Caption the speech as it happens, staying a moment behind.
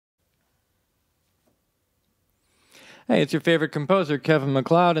Hey, it's your favorite composer, Kevin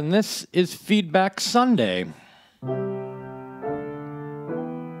MacLeod, and this is Feedback Sunday.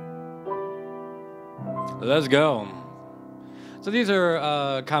 Let's go. So these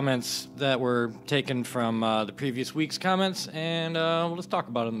are comments that were taken from the previous week's comments, and we'll just talk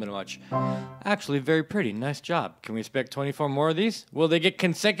about them a bit much. Actually, very pretty. Nice job. Can we expect 24 more of these? Will they get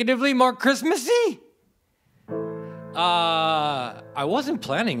consecutively more Christmassy? I wasn't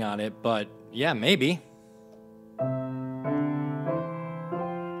planning on it, but yeah, maybe.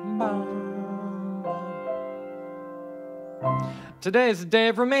 Today is the day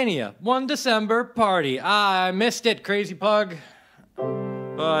of Romania. 1 December party. I missed it, crazy pug.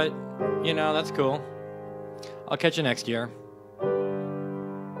 But, you know, that's cool. I'll catch you next year.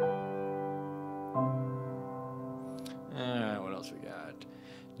 Alright, what else we got?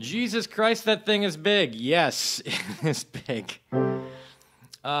 Jesus Christ, that thing is big. Yes, it is big.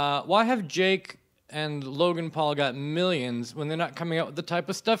 Why have Jake and Logan Paul got millions when they're not coming out with the type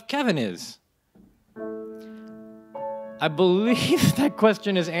of stuff Kevin is? I believe that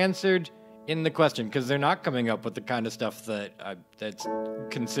question is answered in the question, because they're not coming up with the kind of stuff that's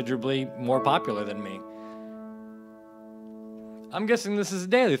considerably more popular than me. I'm guessing this is a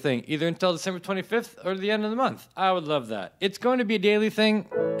daily thing, either until December 25th or the end of the month. I would love that. It's going to be a daily thing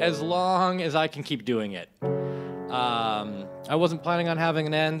as long as I can keep doing it. I wasn't planning on having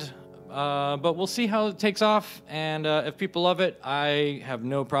an end, but we'll see how it takes off, and if people love it, I have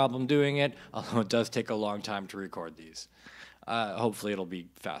no problem doing it, although it does take a long time to record these. Hopefully it'll be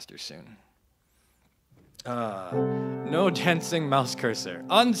faster soon. No dancing mouse cursor.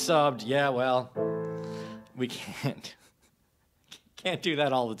 Unsubbed, yeah, well, we can't do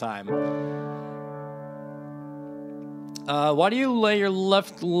that all the time. Why do you lay your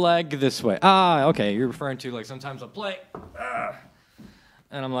left leg this way? Okay, you're referring to, like, sometimes I'll play,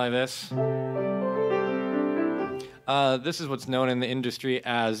 and I'm like this. This is what's known in the industry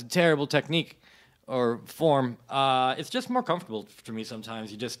as terrible technique or form. It's just more comfortable for me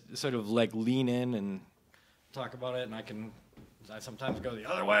sometimes. You just sort of like lean in and talk about it, and I sometimes go the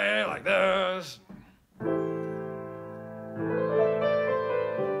other way like this.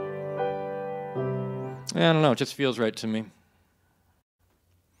 I don't know, it just feels right to me.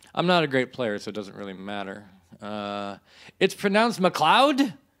 I'm not a great player, so it doesn't really matter. It's pronounced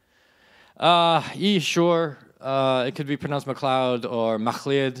MacLeod? Yeah, sure. It could be pronounced MacLeod or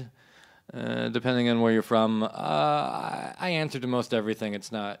MacLeod, depending on where you're from. I answer to most everything.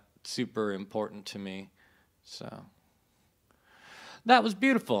 It's not super important to me. So, that was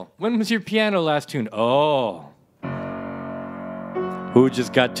beautiful. When was your piano last tuned? Oh. Who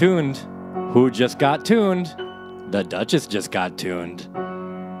just got tuned? Who just got tuned? The Duchess just got tuned.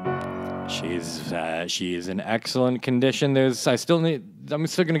 She is in excellent condition. I'm still going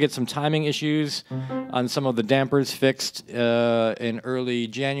to get some timing issues on some of the dampers fixed in early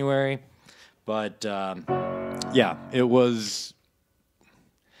January. But yeah, it was.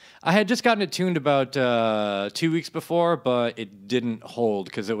 I had just gotten it tuned about 2 weeks before, but it didn't hold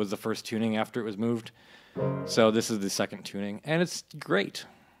because it was the first tuning after it was moved. So this is the second tuning, and it's great.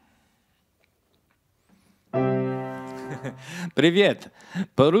 Привет.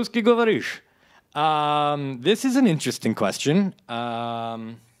 По-русски говоришь? This is an interesting question.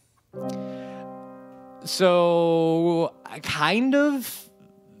 So I kind of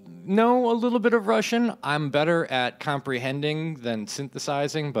know a little bit of Russian. I'm better at comprehending than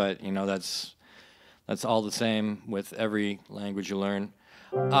synthesizing, but you know that's all the same with every language you learn.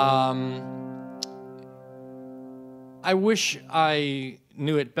 I wish I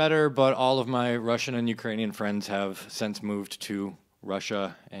knew it better, but all of my Russian and Ukrainian friends have since moved to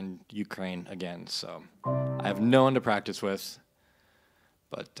Russia and Ukraine again, so I have no one to practice with.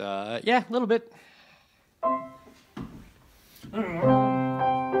 But yeah, a little bit.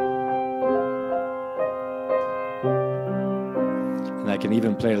 And I can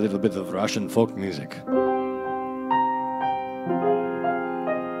even play a little bit of Russian folk music.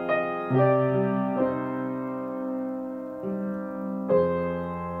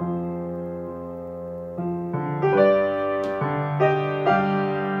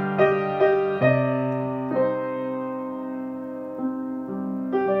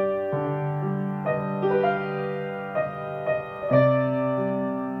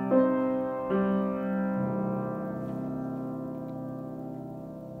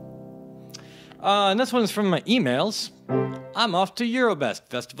 And this one's from my emails. I'm off to Eurobest,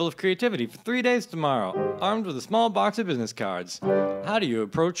 Festival of Creativity, for 3 days tomorrow, armed with a small box of business cards. How do you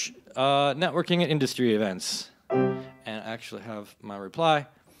approach networking at industry events? And I actually have my reply.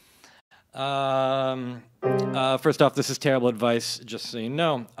 First off, this is terrible advice, just so you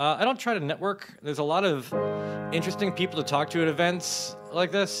know. I don't try to network. There's a lot of interesting people to talk to at events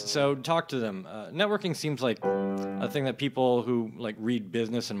like this, so talk to them. Networking seems like a thing that people who like read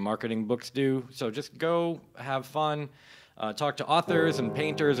business and marketing books do, so just go have fun. Talk to authors and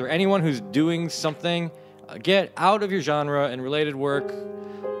painters or anyone who's doing something. Get out of your genre and related work.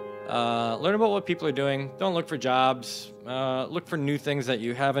 Learn about what people are doing. Don't look for jobs. Look for new things that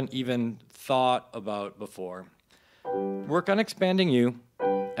you haven't even thought about before. Work on expanding you.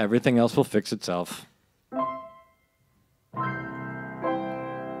 Everything else will fix itself.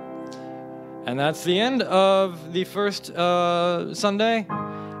 And that's the end of the first Sunday.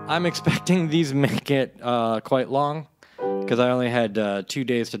 I'm expecting these make it quite long because I only had 2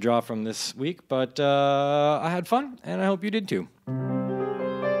 days to draw from this week, but I had fun, and I hope you did too.